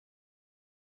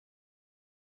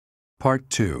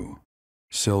Part 2.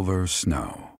 Silver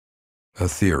Snow.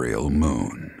 Ethereal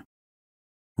Moon.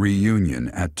 Reunion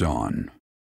at Dawn.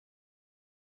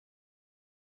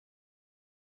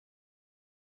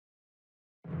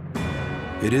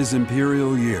 It is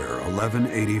Imperial year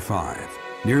 1185.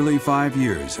 Nearly 5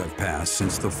 years have passed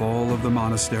since the fall of the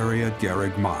monastery at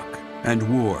Garreg Mach, and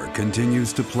war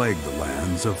continues to plague the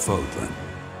lands of Fódlan.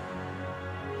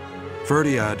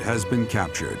 Plateada has been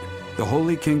captured. The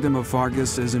Holy Kingdom of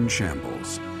Faerghus is in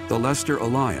shambles. The Leicester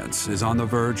Alliance is on the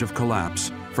verge of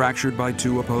collapse, fractured by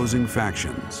 2 opposing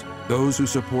factions, those who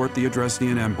support the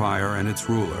Adrestian Empire and its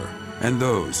ruler, and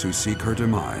those who seek her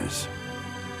demise.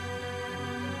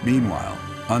 Meanwhile,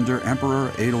 under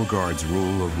Emperor Edelgard's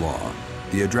rule of law,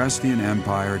 the Adrestian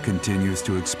Empire continues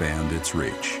to expand its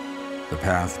reach. The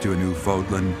path to a new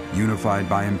Fódlan, unified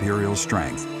by imperial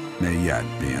strength, may yet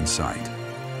be in sight.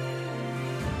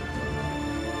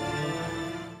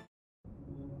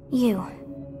 You.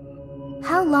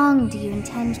 How long do you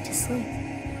intend to sleep?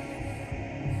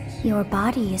 Your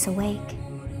body is awake.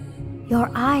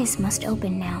 Your eyes must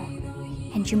open now,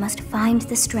 and you must find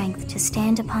the strength to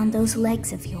stand upon those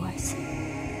legs of yours.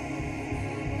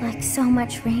 Like so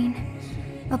much rain,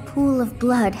 a pool of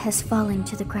blood has fallen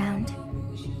to the ground.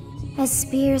 As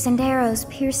spears and arrows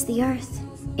pierce the earth,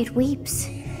 it weeps.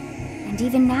 And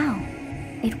even now,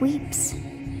 it weeps.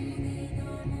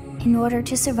 In order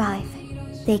to survive,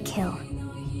 they kill.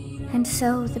 And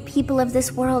so the people of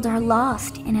this world are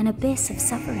lost in an abyss of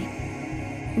suffering.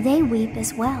 They weep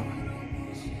as well.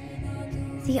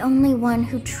 The only one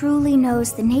who truly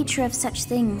knows the nature of such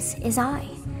things is I.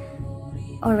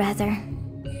 Or rather,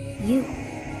 you.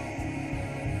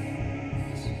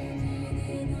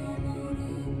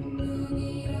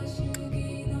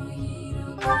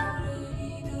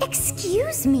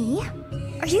 Excuse me?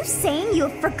 Are you saying you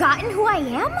have forgotten who I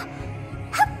am?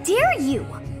 How dare you!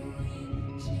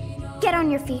 Get on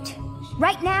your feet.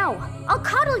 Right now. I'll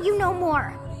coddle you no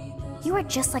more. You are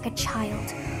just like a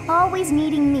child, always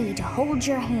needing me to hold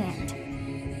your hand.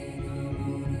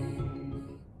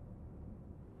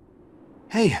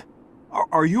 Hey,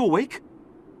 are you awake?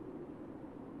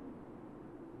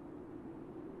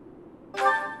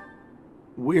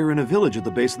 We're in a village at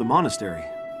the base of the monastery.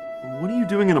 What are you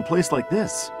doing in a place like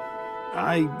this?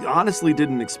 I honestly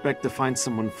didn't expect to find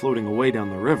someone floating away down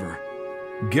the river.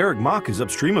 Garreg Mach is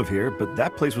upstream of here, but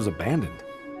that place was abandoned.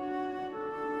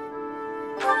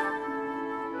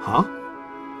 Huh?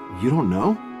 You don't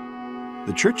know?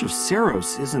 The Church of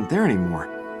Seiros isn't there anymore.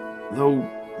 Though,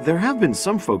 there have been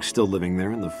some folks still living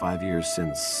there in the 5 years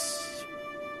since...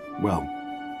 well,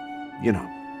 you know.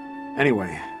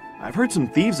 Anyway, I've heard some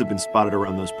thieves have been spotted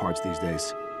around those parts these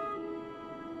days.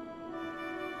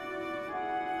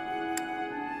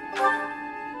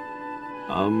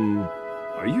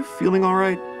 Are you feeling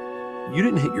alright? You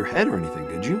didn't hit your head or anything,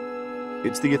 did you?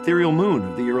 It's the ethereal moon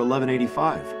of the year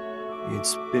 1185.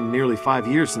 It's been nearly 5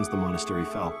 years since the monastery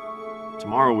fell.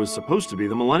 Tomorrow was supposed to be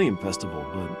the Millennium Festival,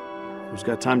 but who's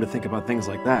got time to think about things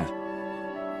like that?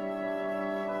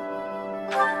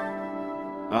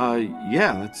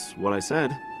 Yeah, that's what I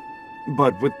said.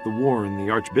 But with the war and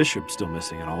the Archbishop still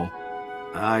missing and all,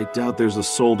 I doubt there's a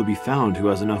soul to be found who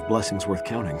has enough blessings worth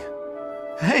counting.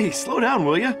 Hey, slow down,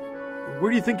 will ya?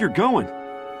 Where do you think you're going?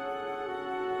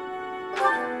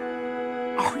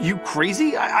 Are you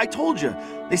crazy? I told you.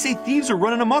 They say thieves are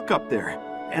running amok up there.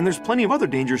 And there's plenty of other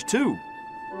dangers, too.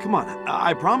 Come on,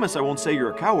 I promise I won't say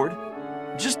you're a coward.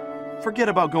 Just forget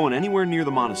about going anywhere near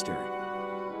the monastery.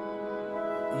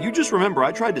 You just remember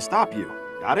I tried to stop you.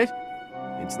 Got it?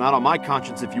 It's not on my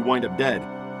conscience if you wind up dead.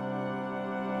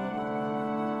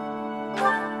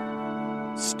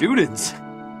 Students?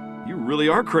 You really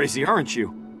are crazy, aren't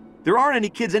you? There aren't any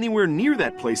kids anywhere near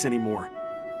that place anymore.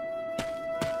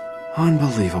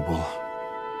 Unbelievable.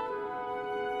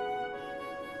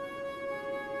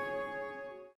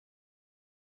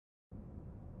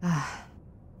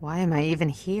 Why am I even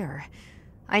here?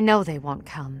 I know they won't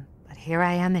come, but here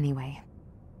I am anyway.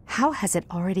 How has it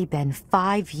already been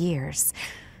 5 years?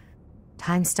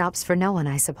 Time stops for no one,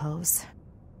 I suppose.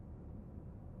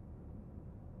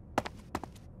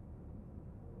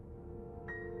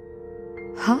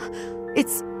 Huh?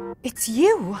 It's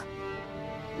you!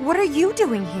 What are you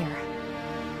doing here?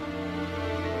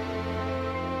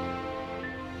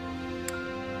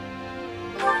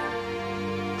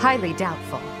 Highly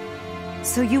doubtful.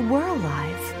 So you were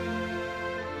alive.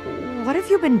 What have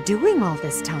you been doing all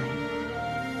this time?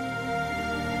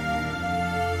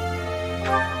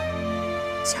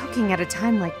 Choking at a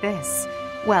time like this.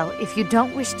 Well, if you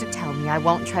don't wish to tell me, I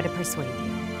won't try to persuade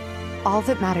you. All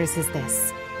that matters is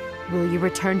this. Will you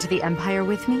return to the Empire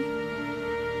with me?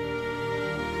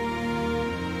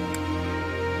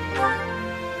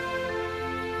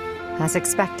 As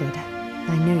expected,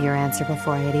 I knew your answer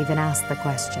before I had even asked the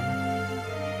question.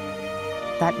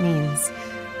 That means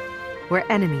we're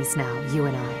enemies now, you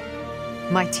and I.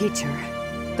 My teacher,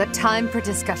 the time for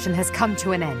discussion has come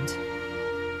to an end.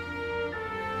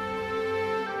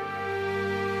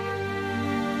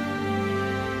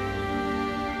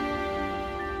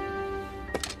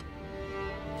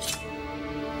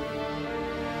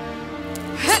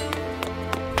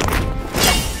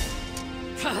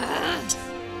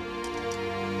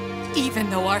 Even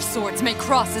though our swords may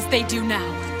cross as they do now.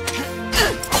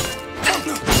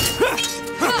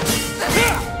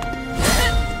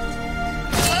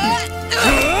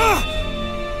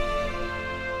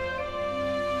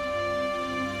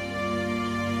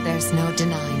 There's no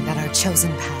denying that our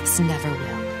chosen paths never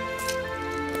will.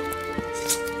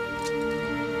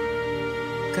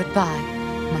 Goodbye,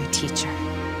 my teacher.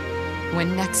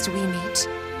 When next we meet,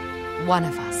 one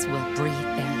of us will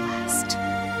breathe their last.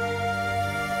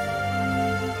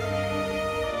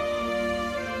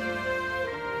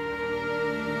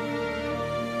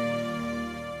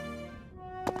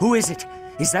 Who is it?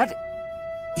 Is that...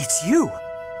 It's you!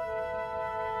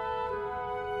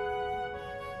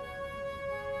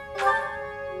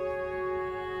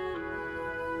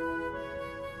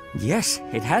 Yes,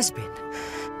 it has been.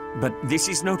 But this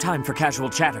is no time for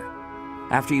casual chatter.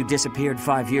 After you disappeared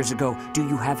 5 years ago, do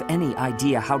you have any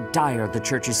idea how dire the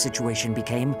Church's situation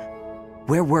became?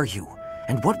 Where were you?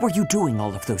 And what were you doing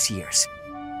all of those years?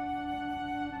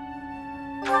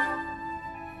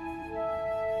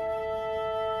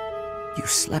 You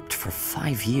slept for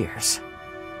 5 years.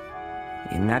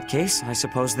 In that case, I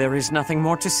suppose there is nothing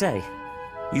more to say.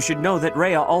 You should know that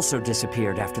Rhea also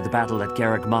disappeared after the battle at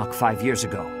Garreg Mach 5 years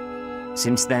ago.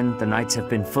 Since then, the Knights have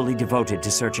been fully devoted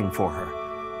to searching for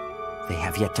her. They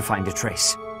have yet to find a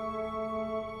trace.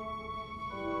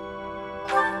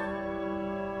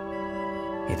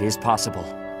 It is possible.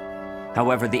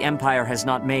 However, the Empire has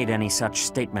not made any such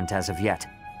statement as of yet.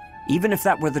 Even if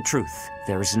that were the truth,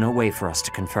 there is no way for us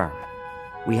to confirm.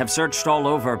 We have searched all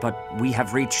over, but we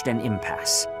have reached an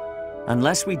impasse.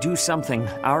 Unless we do something,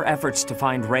 our efforts to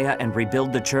find Rhea and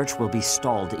rebuild the Church will be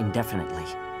stalled indefinitely.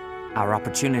 Our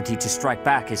opportunity to strike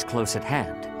back is close at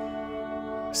hand.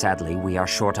 Sadly, we are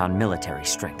short on military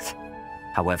strength.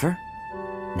 However,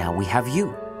 now we have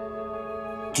you.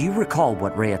 Do you recall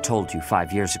what Rhea told you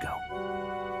 5 years ago?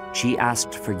 She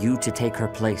asked for you to take her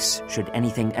place should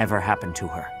anything ever happen to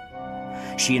her.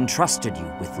 She entrusted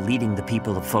you with leading the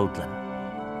people of Fódlan.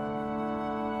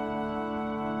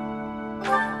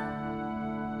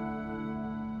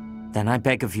 Then I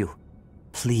beg of you,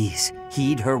 please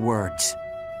heed her words.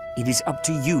 It is up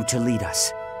to you to lead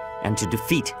us, and to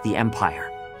defeat the Empire.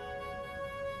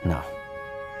 No,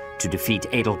 to defeat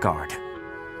Edelgard.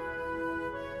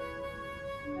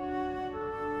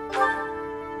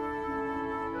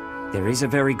 There is a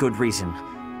very good reason,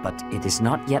 but it is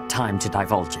not yet time to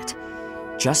divulge it.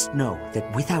 Just know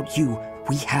that without you,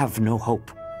 we have no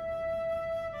hope.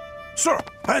 Sir,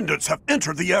 bandits have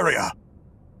entered the area.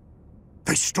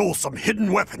 They stole some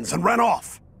hidden weapons and ran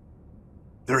off.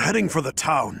 They're heading for the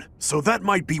town, so that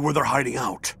might be where they're hiding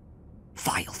out.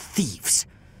 Vile thieves!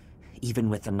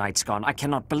 Even with the Knights gone, I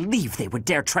cannot believe they would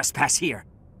dare trespass here.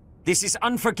 This is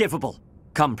unforgivable.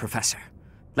 Come, Professor.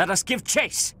 Let us give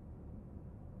chase!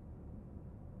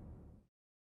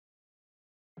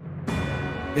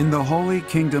 In the Holy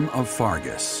Kingdom of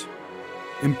Faerghus,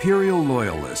 Imperial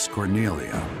loyalist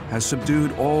Cornelia has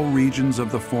subdued all regions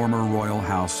of the former royal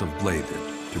house of Bladed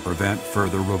to prevent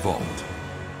further revolt.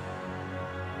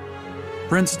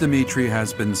 Prince Dimitri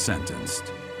has been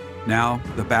sentenced. Now,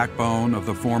 the backbone of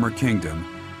the former kingdom,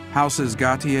 Houses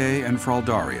Gautier and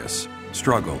Fraldarius,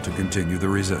 struggle to continue the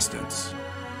resistance.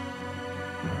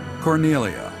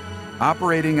 Cornelia,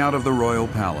 operating out of the royal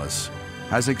palace,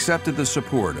 has accepted the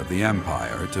support of the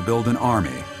Empire to build an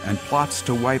army and plots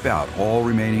to wipe out all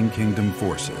remaining kingdom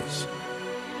forces.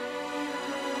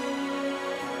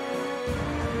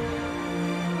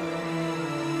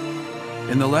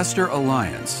 In the Leicester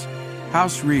Alliance,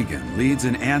 House Regan leads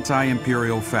an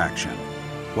anti-imperial faction,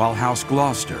 while House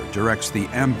Gloucester directs the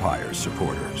Empire's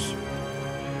supporters.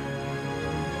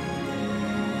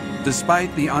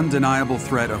 Despite the undeniable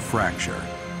threat of fracture,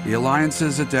 the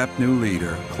Alliance's adept new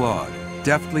leader, Claude,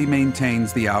 deftly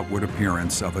maintains the outward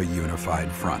appearance of a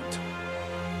unified front.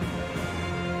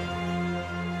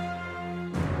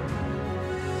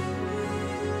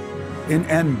 In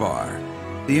Enbar,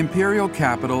 the imperial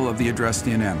capital of the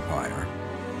Adrestian Empire,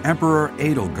 Emperor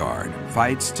Edelgard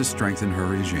fights to strengthen her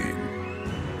regime.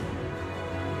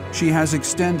 She has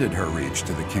extended her reach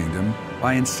to the kingdom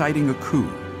by inciting a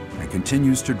coup and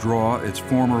continues to draw its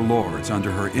former lords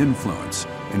under her influence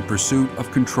in pursuit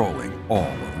of controlling all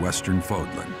of Western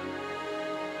Fódlan.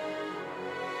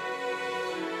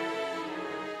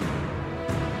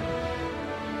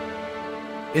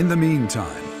 In the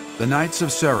meantime, the Knights of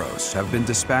Seiros have been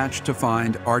dispatched to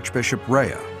find Archbishop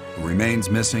Rhea, who remains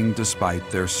missing despite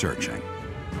their searching.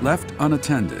 Left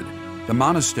unattended, the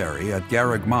monastery at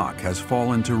Garreg Mach has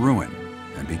fallen to ruin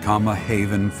and become a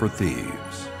haven for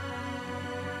thieves.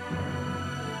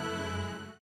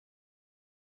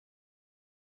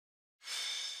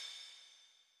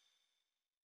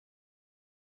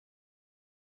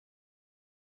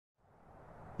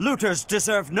 Looters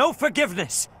deserve no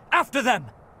forgiveness! After them!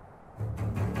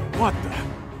 What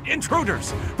the?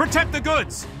 Intruders! Protect the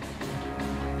goods!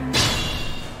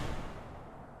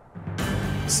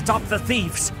 Stop the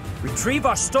thieves! Retrieve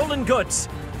our stolen goods!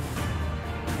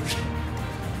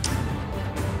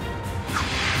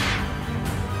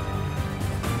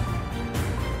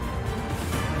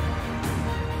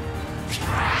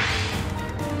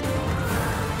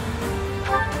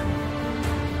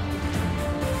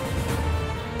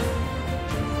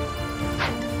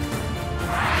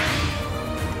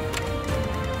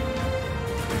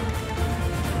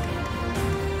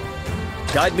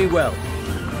 Guide me well.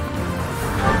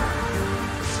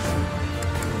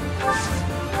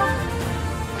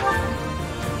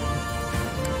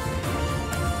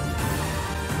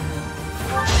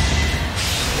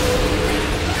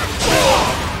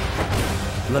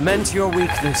 Lament your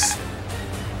weakness.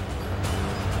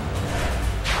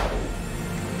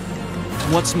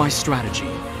 What's my strategy?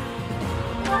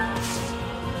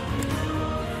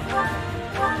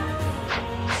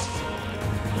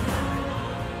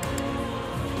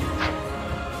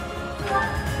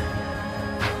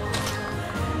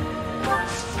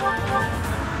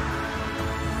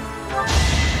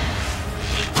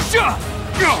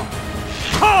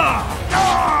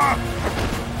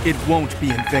 It won't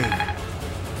be in vain.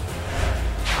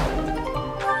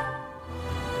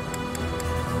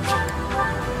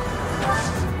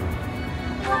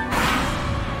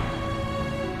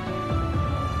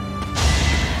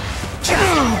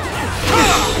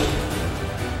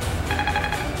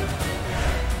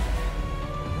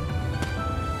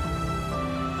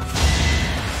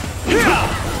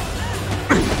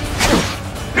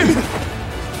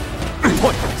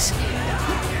 Pointless.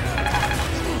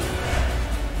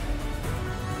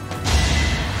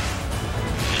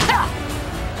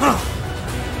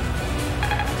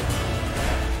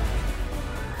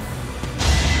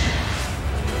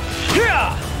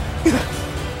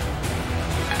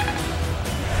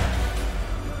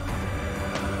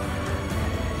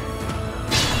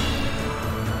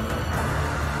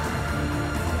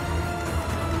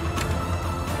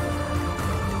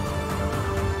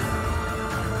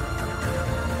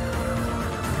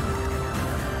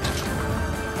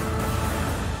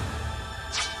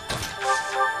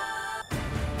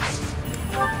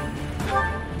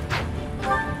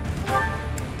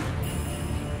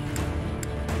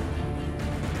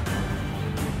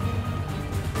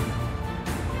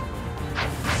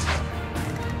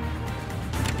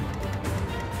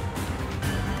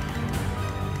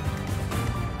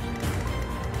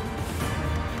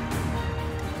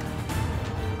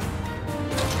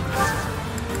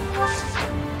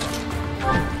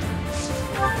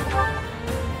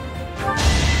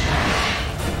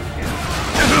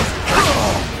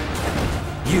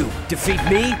 Defeat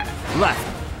me? Left.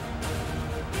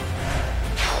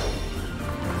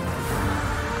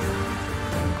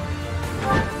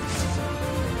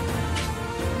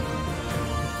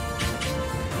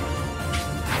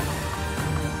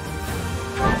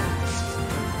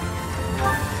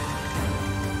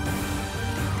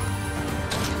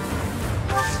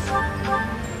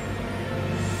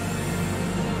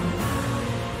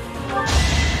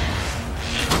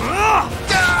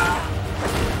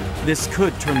 This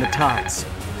could turn the tides.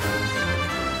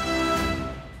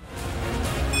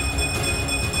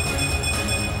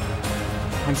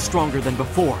 I'm stronger than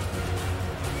before.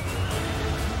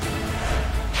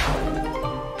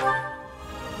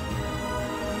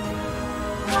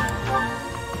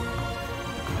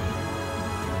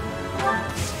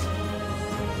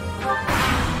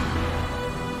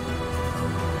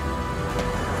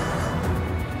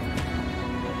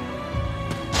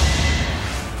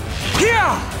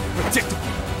 Predictable.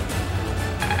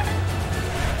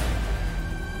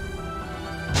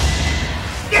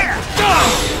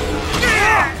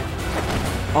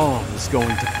 All is going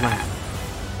to plan.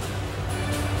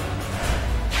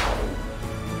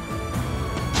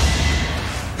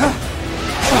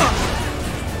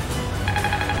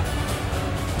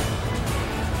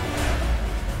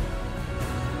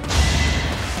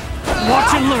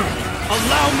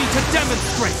 Allow me to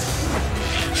demonstrate!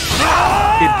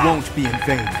 It won't be in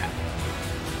vain.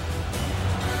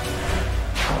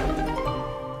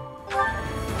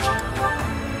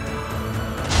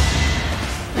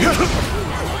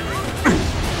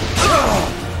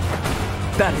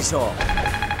 That is all.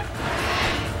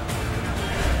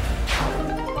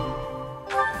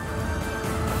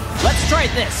 Let's try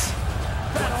this!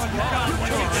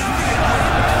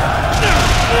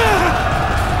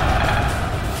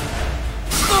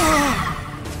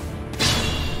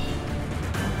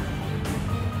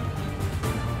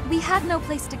 We had no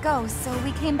place to go, so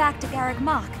we came back to Garreg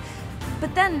Mach.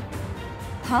 But then...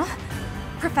 Huh?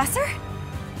 Professor?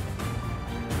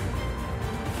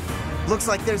 Looks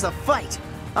like there's a fight.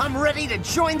 I'm ready to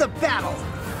join the battle!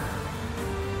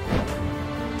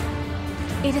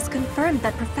 It is confirmed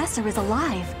that Professor is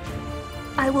alive.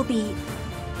 I will be...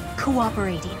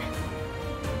 cooperating.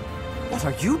 What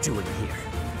are you doing here?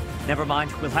 Never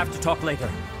mind, we'll have to talk later.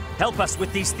 Help us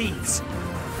with these thieves.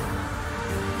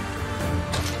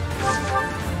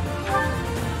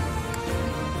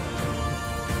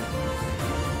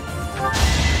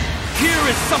 Here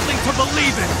is something to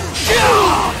believe in!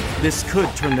 This could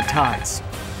turn the tides.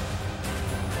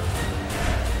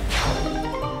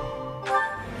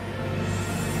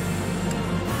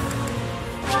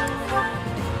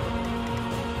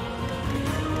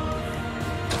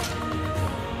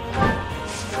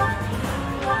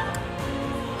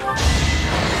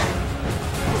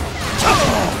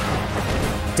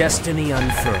 Destiny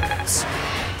unfurls.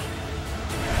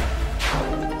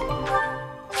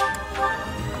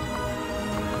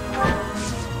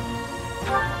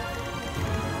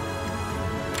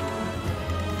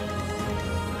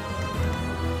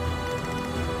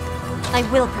 I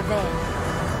will prevail.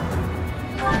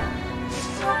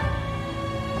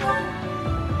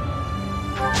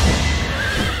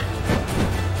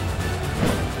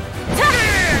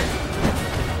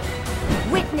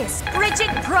 Witness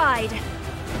frigid pride!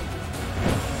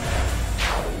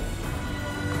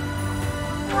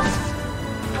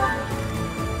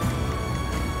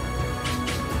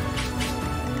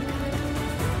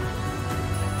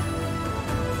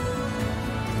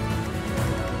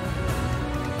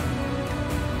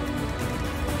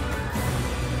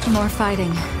 More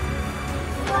fighting.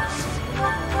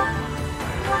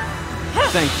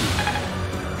 Thank you.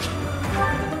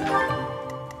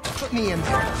 Put me in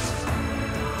there.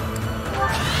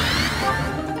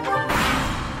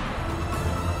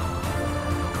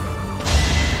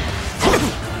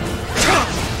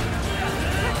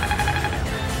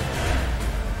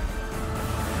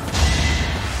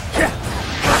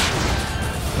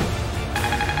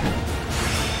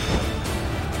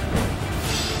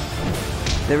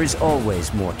 There is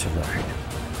always more to learn.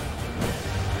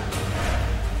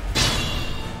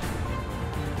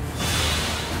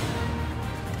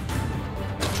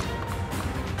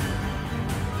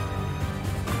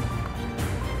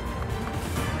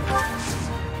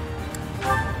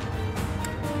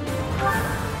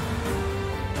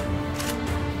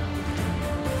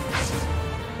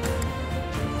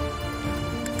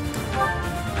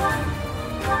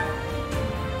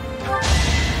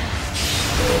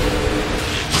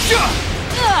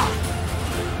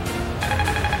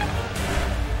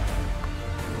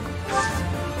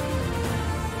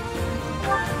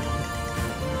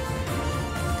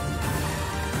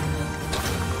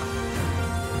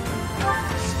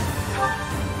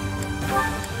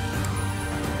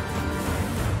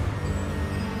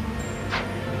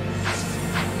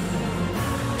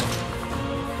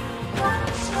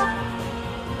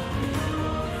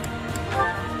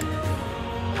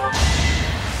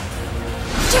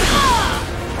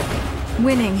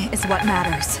 Winning is what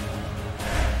matters.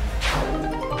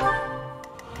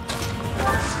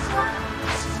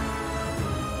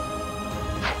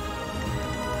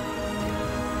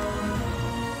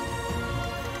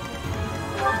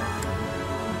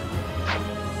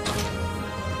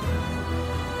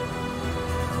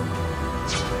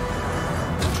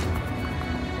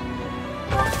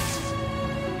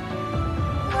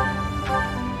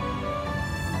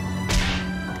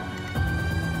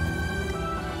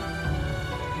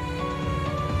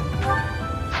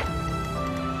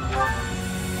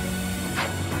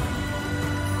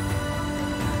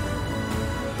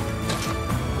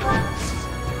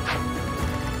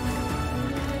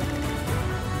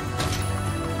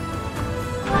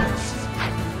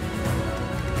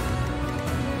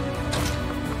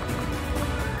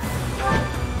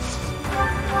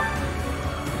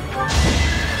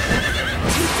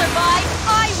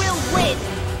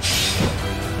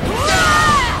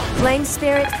 Flame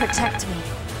Spirit, protect me.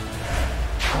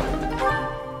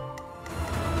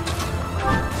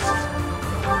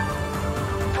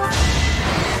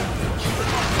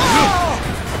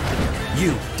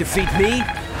 defeat me?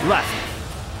 Left.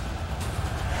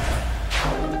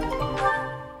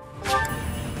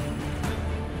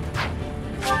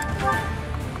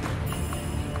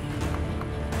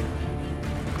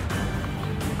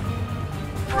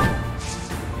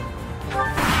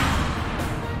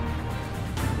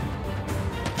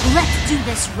 Let's do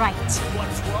this right.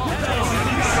 What's wrong?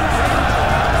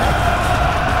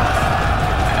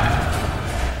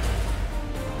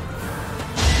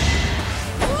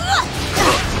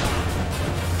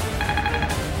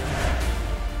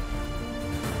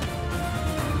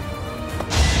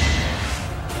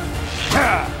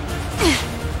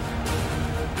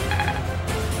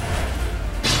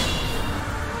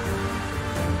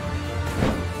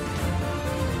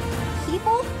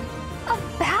 People? A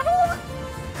battle?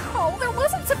 Oh, there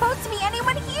wasn't supposed to be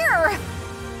anyone here!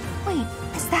 Wait,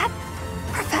 is that...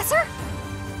 Professor?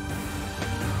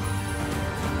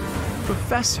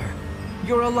 Professor,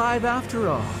 you're alive after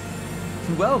all.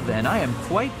 Well then, I am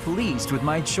quite pleased with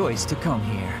my choice to come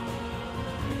here.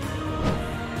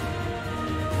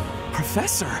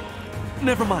 Professor!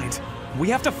 Never mind. We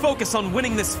have to focus on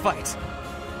winning this fight.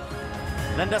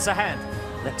 Lend us a hand.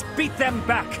 Let's beat them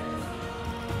back.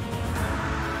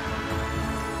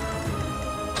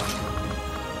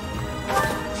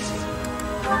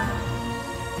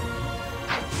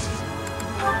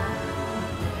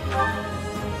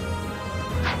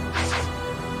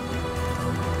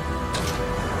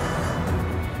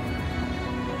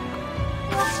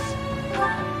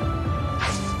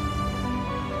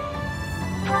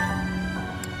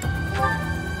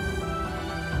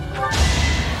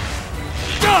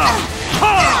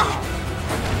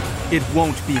 It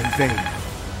won't be in vain.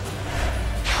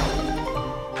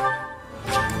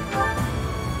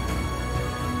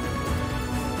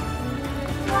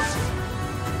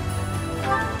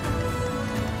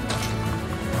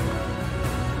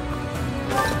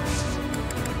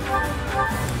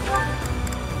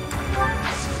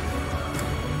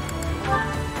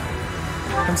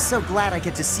 I'm so glad I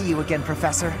get to see you again,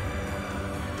 Professor.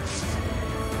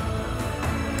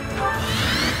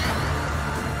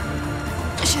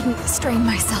 Shouldn't strain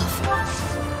myself.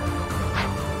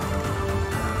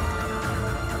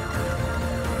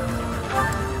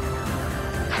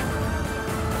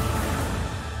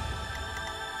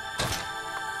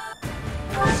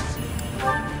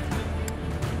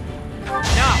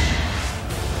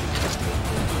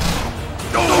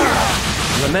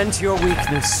 Lament your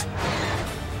weakness.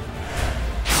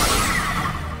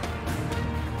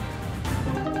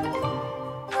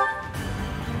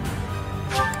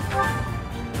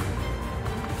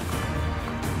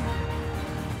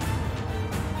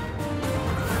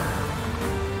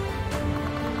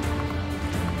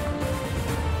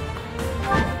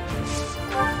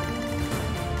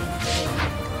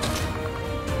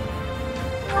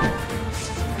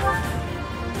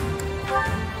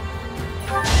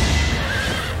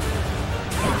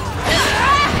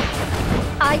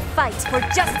 I fight for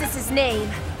justice's name.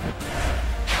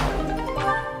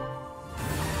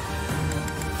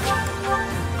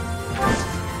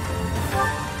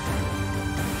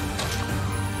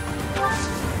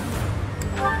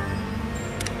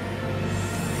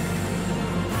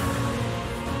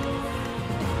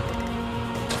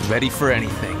 Ready for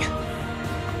anything.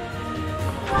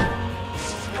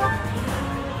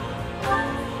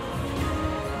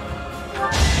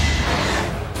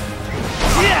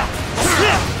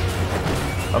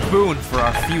 A boon for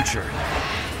our future.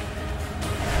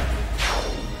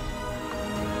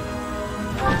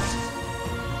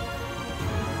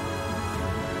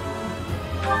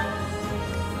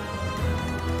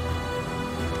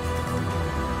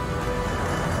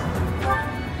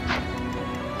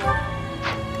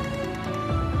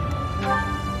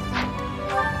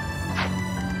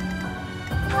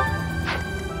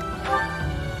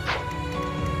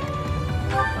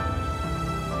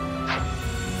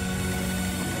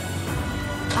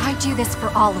 I do this for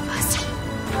all of us.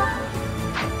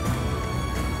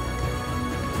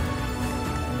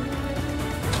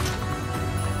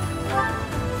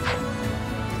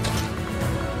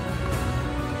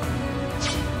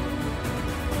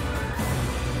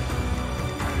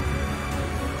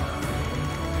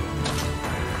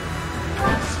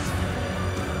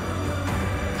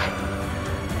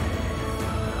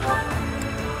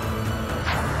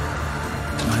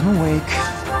 I'm awake.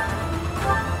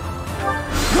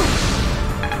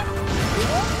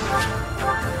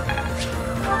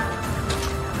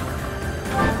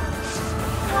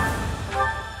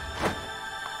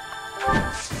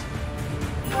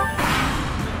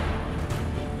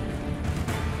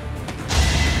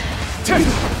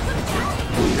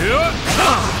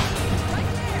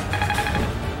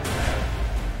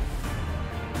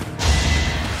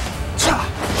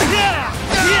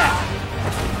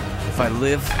 I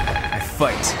live, I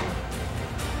fight.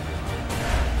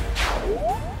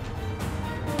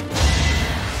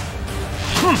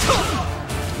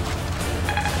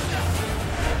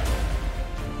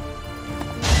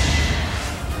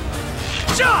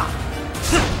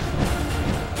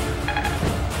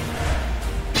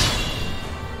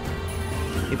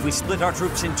 If we split our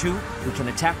troops in two, we can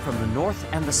attack from the north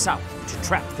and the south to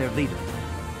trap their leader.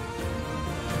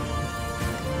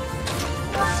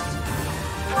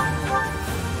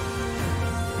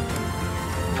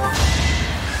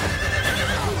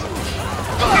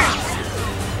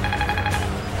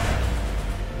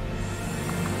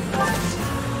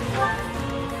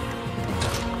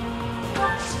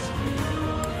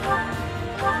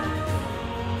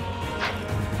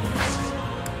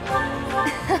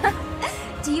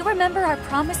 Do you remember our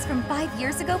promise from 5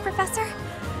 years ago, Professor?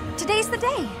 Today's the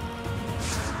day.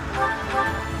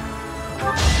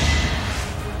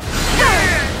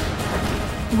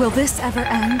 Will this ever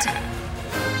end?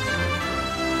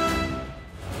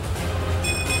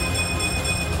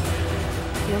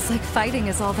 Feels like fighting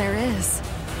is all there is.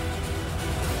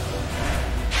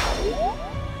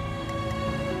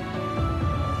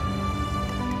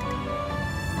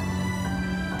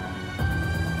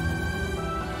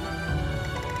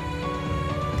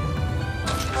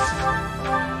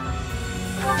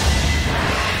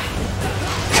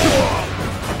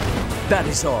 That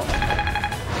is all.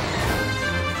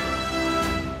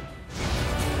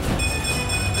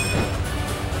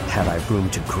 Have I room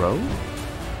to grow?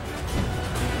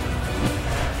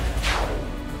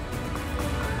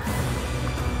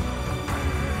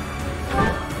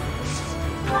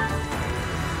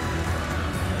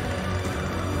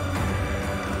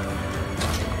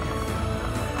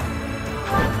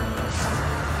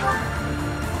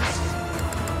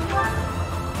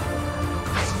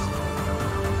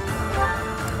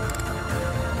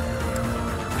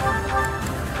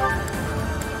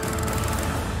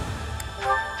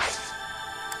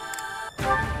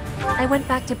 I went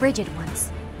back to Bridget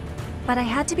once, but I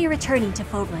had to be returning to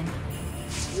Fódlan.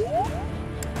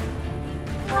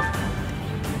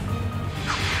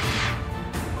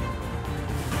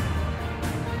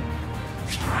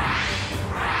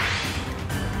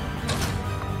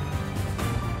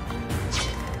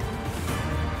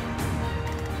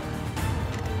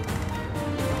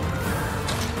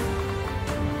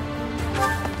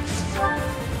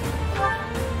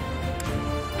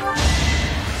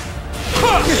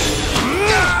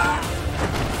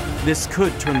 This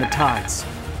could turn the tides.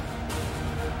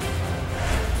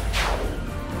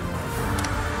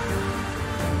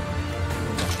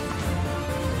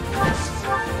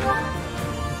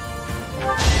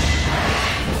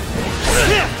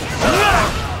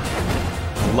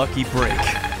 Lucky break.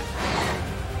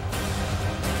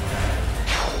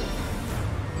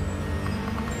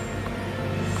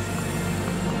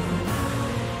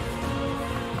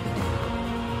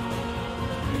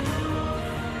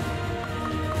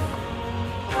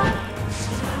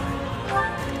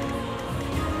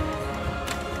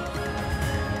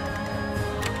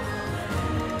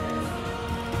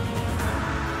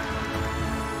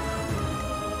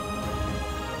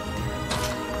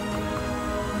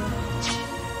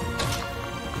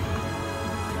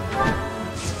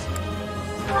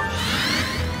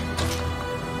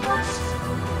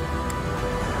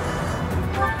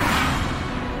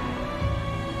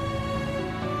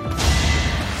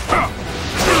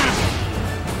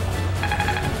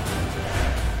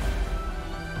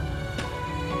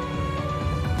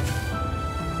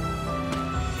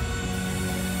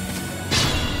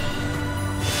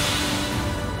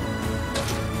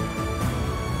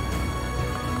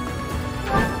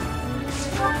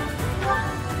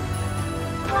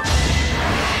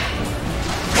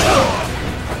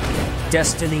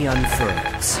 Destiny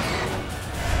unfurls.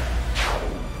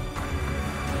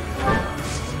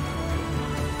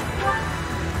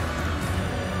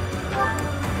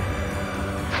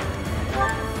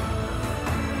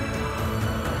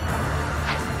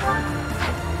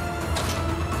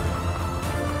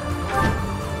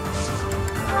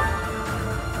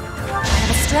 I have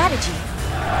a strategy.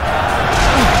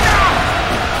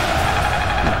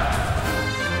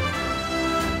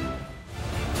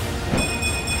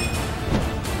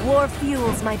 War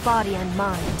fuels my body and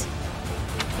mind.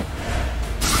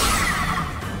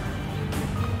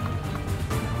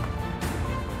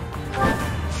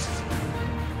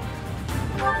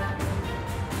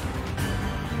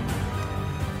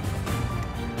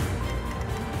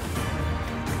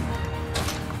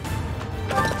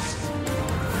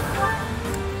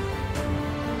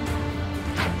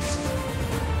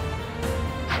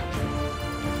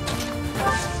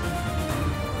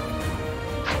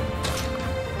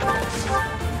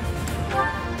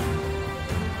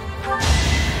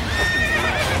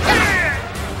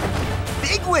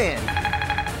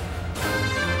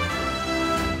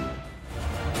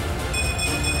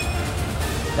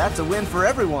 That's a win for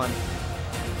everyone.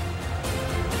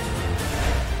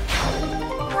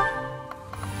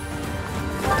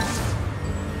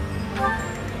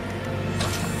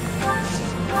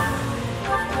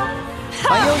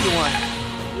 I owe you one.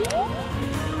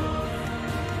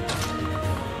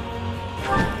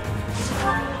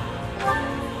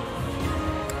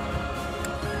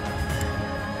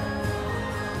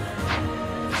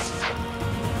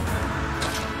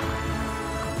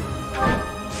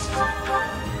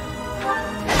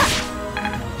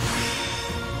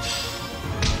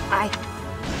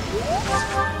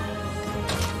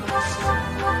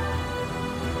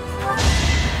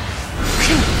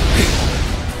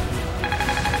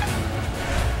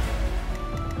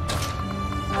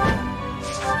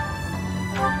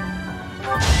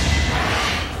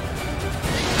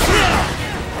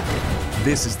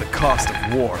 This is the cost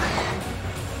of war.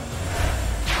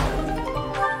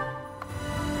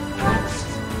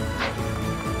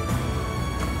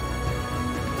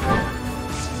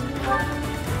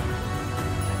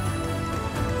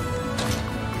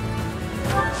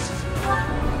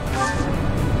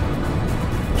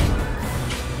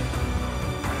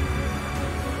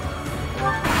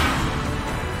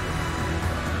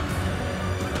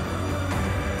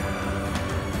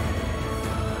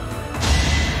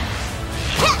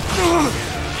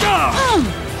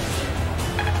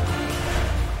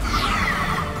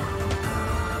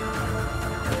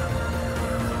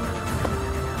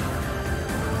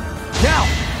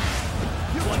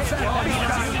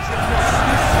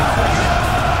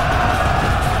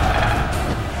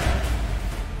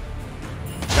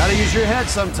 Gotta use your head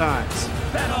sometimes.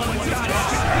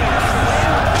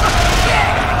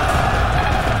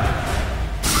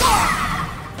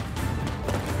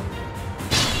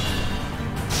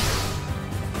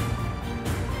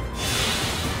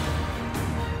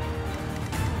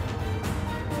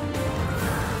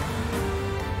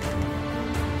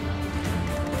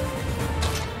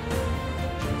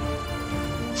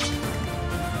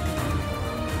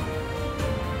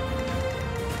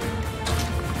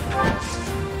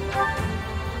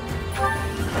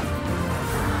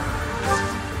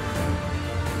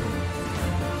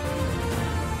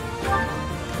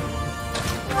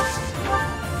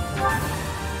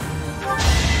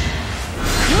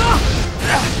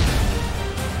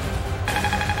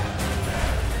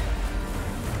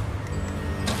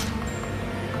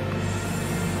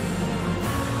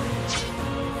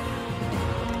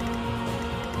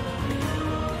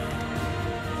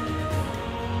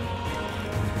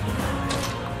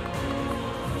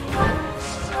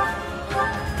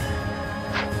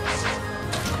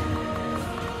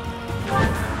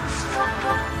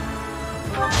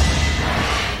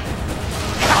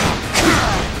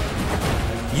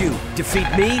 You defeat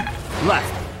me?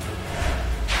 Left.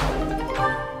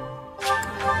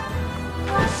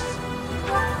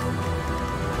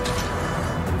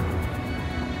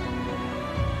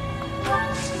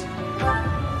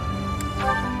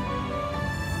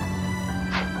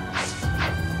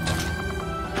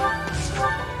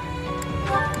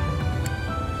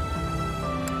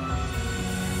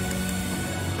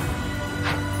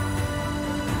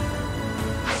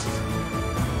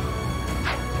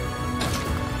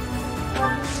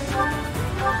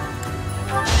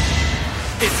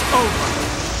 It's over!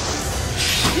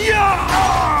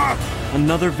 Yeah!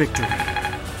 Another victory.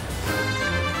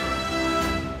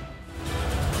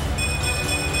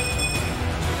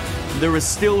 There is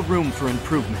still room for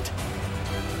improvement.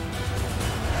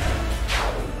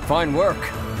 Fine work.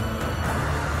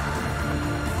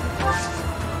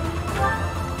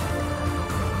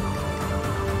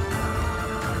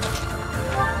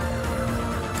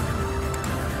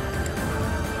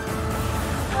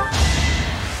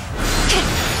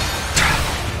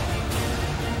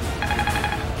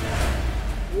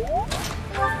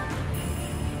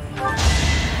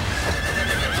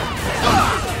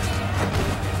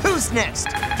 Who's next?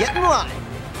 Get in line.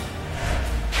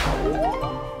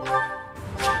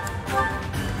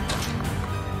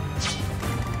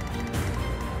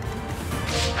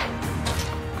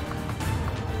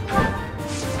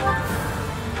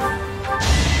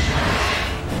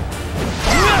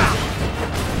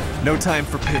 No time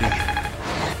for pity.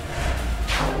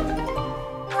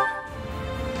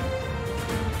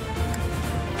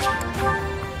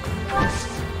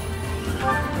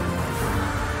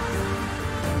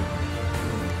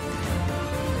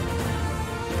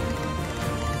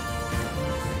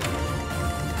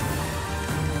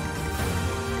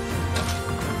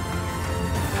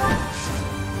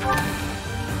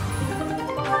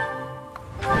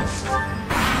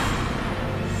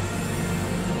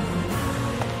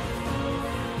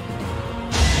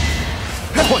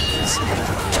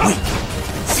 this.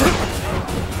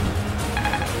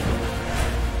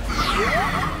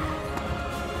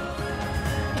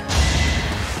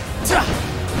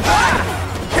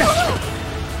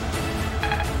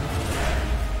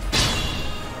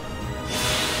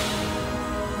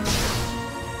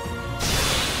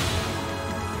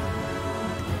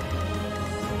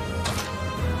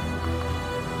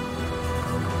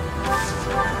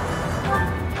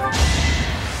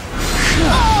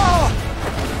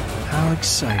 How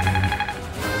exciting.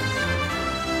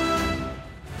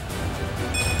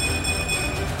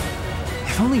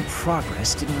 If only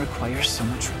progress didn't require so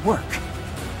much work.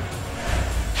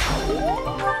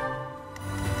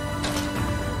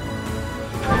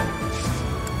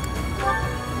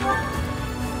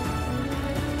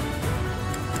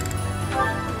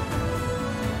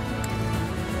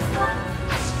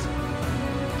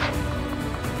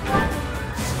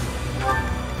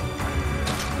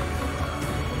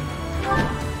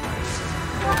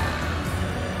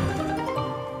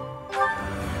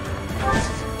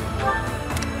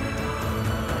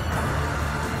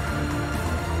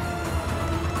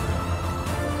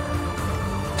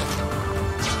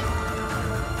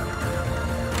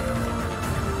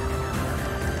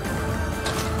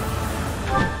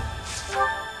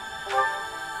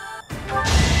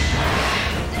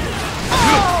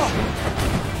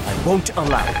 Won't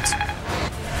allow it.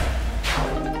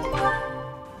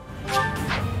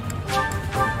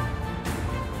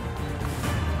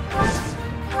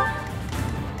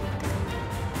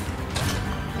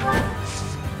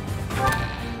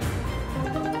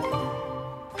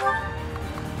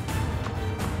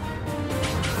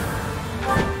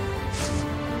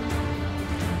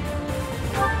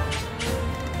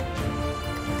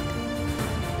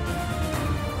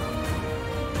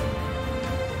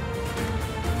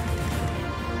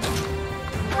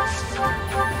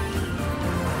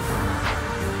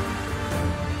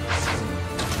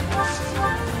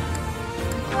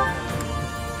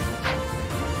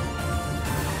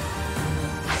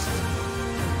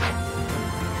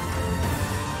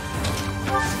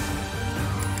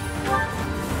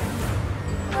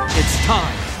 It's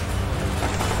time!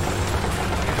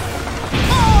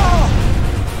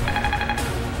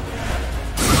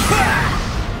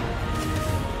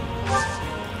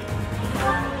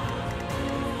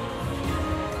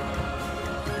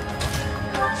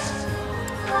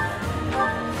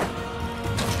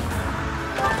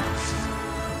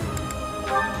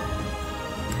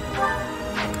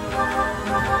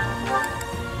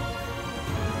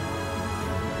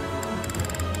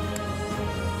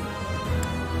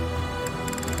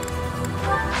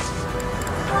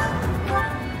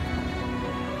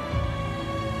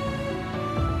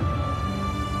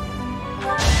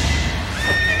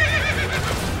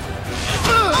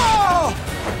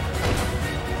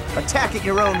 Attack at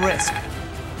your own risk.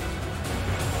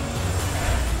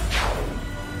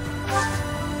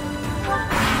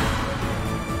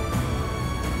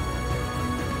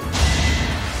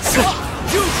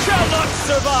 You shall not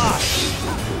survive!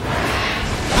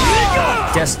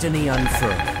 Destiny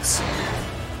unfurls.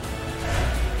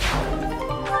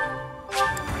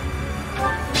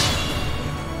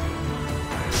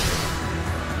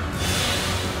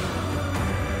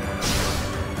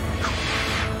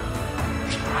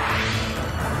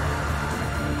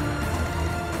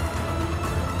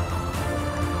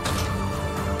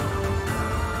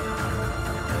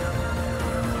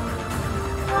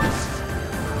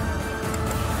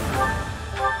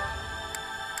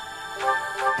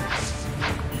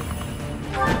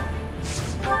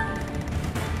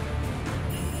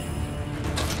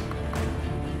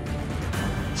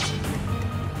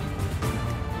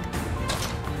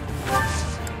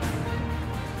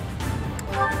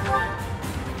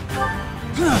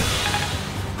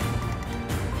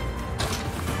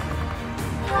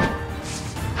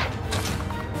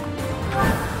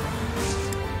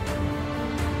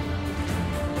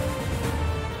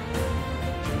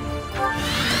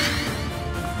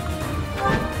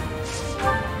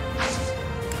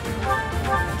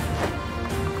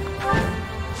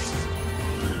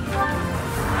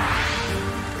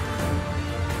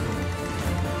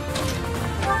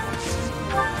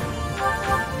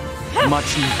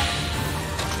 Much needed.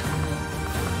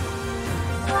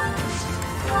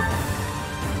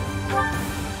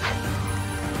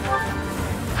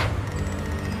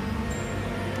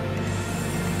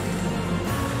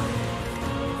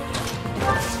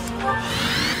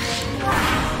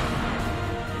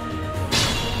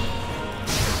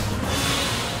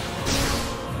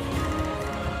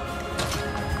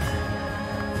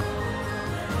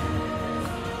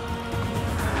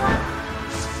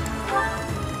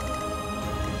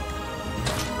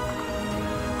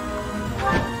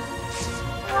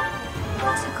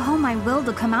 my will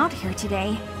to come out here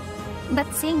today.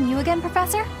 But seeing you again,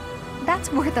 Professor,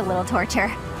 that's worth a little torture.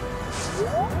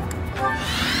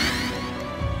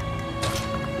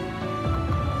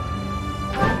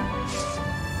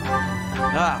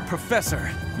 Ah,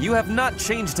 Professor, you have not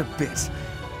changed a bit.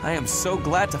 I am so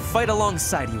glad to fight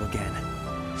alongside you again.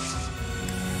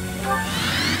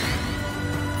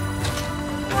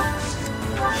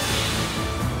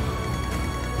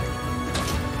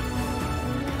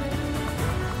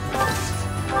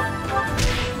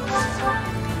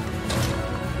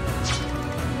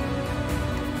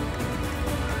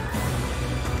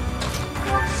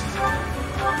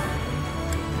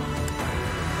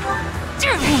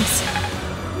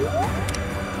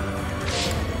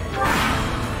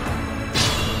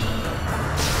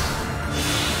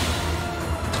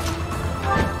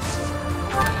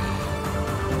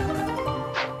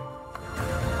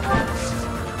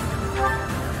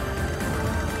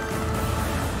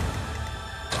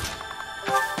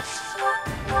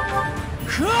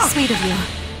 Sweet of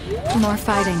you. More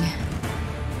fighting.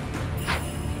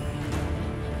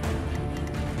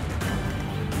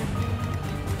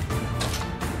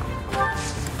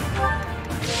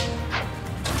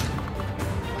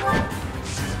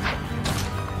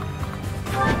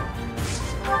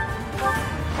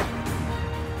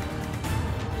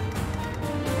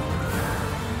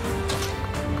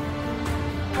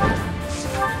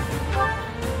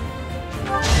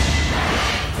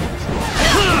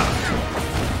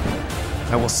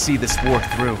 I will see this war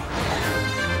through.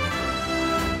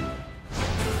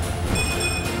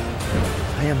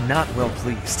 I am not well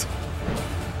pleased.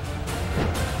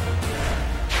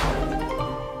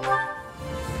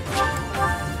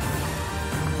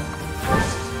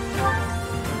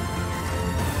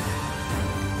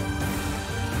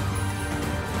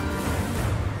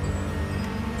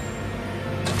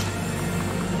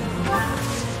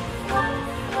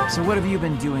 So what have you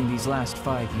been doing these last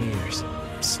 5 years?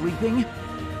 Sleeping?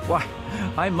 Why,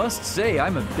 I must say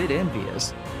I'm a bit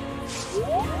envious.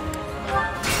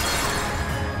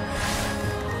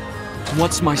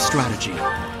 What's my strategy?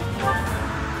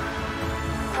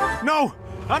 No!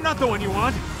 I'm not the one you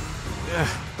want! I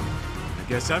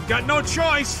guess I've got no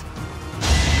choice!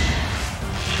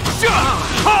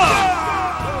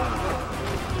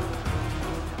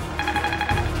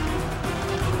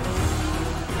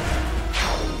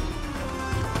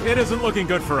 It isn't looking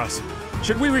good for us.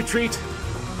 Should we retreat?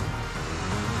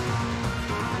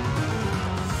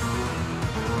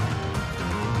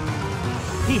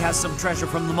 He has some treasure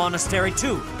from the monastery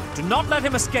too. Do not let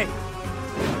him escape.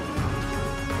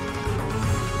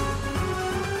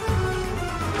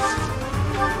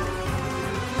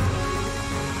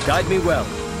 Guide me well.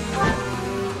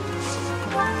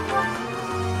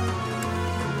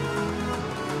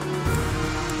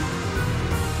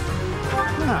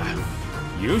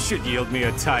 You should yield me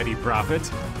a tidy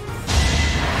profit.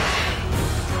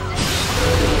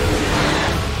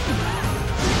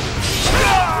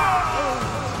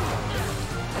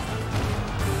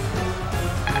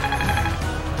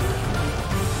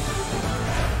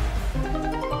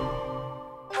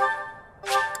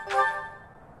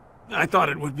 I thought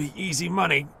it would be easy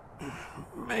money.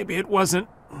 Maybe it wasn't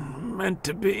meant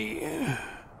to be.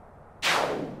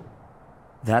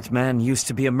 That man used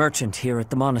to be a merchant here at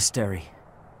the monastery.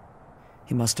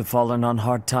 He must have fallen on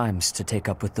hard times to take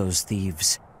up with those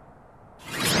thieves.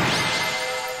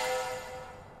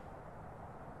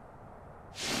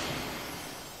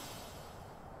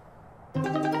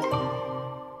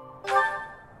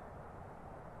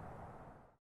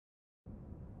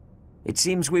 It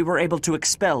seems we were able to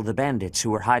expel the bandits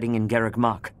who were hiding in Garreg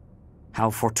Mach. How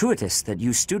fortuitous that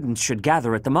you students should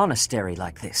gather at the monastery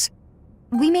like this.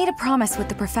 We made a promise with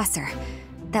the professor.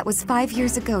 That was 5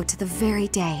 years ago to the very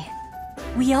day.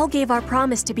 We all gave our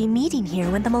promise to be meeting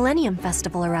here when the Millennium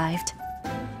Festival arrived.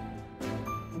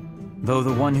 Though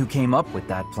the one who came up with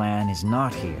that plan is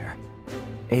not here.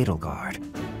 Edelgard.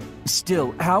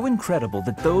 Still, how incredible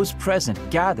that those present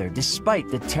gathered despite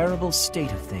the terrible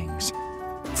state of things.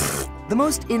 The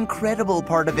most incredible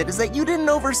part of it is that you didn't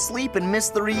oversleep and miss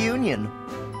the reunion.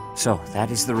 So,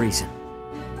 that is the reason.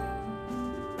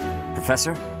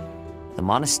 Professor, the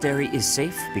monastery is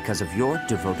safe because of your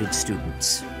devoted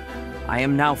students. I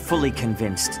am now fully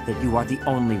convinced that you are the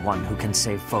only one who can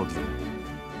save Fódlan.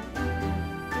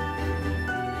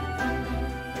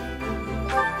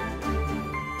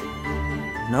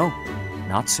 No,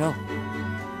 not so.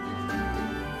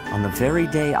 On the very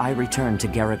day I return to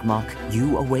Garreg Mach,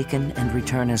 you awaken and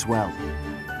return as well.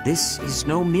 This is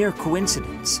no mere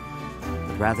coincidence,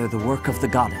 but rather the work of the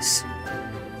goddess.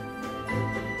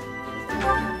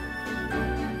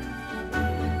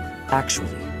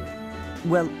 Actually,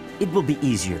 well, it will be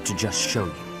easier to just show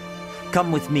you.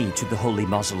 Come with me to the Holy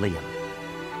Mausoleum.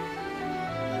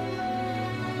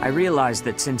 I realize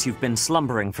that since you've been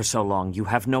slumbering for so long, you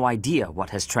have no idea what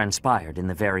has transpired in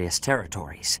the various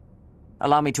territories.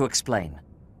 Allow me to explain.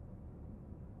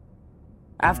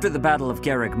 After the Battle of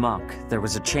Garreg Mach, there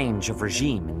was a change of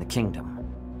regime in the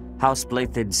kingdom. House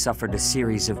Blaiddyd suffered a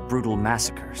series of brutal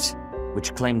massacres,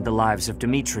 which claimed the lives of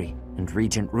Dimitri and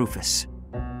Regent Rufus.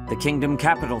 The kingdom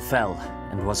capital fell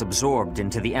and was absorbed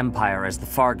into the Empire as the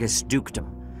Faerghus Dukedom,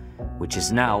 which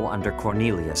is now under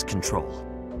Cornelia's control.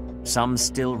 Some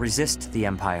still resist the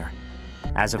Empire.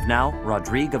 As of now,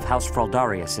 Rodrigue of House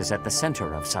Fraldarius is at the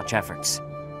center of such efforts.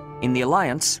 In the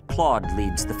Alliance, Claude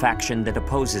leads the faction that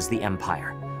opposes the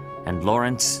Empire, and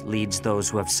Lawrence leads those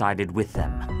who have sided with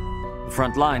them. The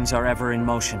front lines are ever in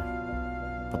motion,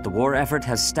 but the war effort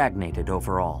has stagnated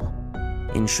overall.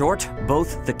 In short,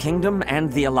 both the Kingdom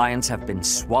and the Alliance have been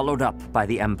swallowed up by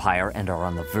the Empire and are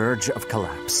on the verge of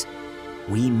collapse.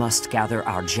 We must gather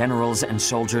our generals and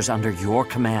soldiers under your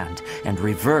command and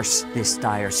reverse this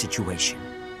dire situation.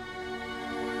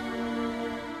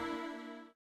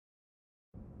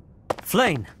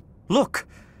 Flayn, look!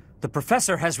 The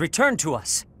Professor has returned to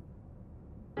us!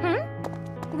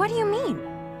 What do you mean?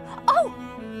 Oh,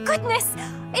 goodness!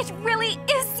 It really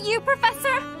is you,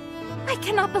 Professor! I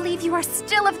cannot believe you are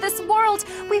still of this world!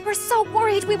 We were so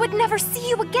worried we would never see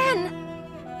you again!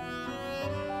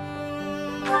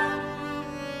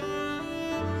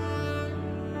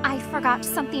 I forgot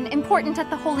something important at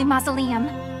the Holy Mausoleum.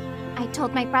 I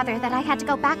told my brother that I had to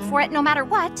go back for it no matter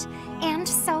what, and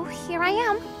so here I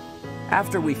am.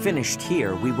 After we finished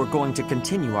here, we were going to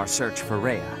continue our search for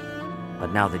Rhea.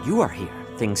 But now that you are here,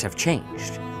 things have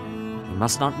changed. We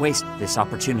must not waste this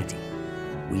opportunity.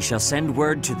 We shall send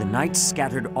word to the knights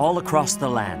scattered all across the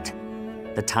land.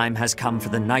 The time has come for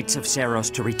the Knights of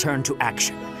Seiros to return to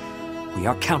action. We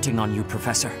are counting on you,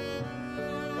 Professor.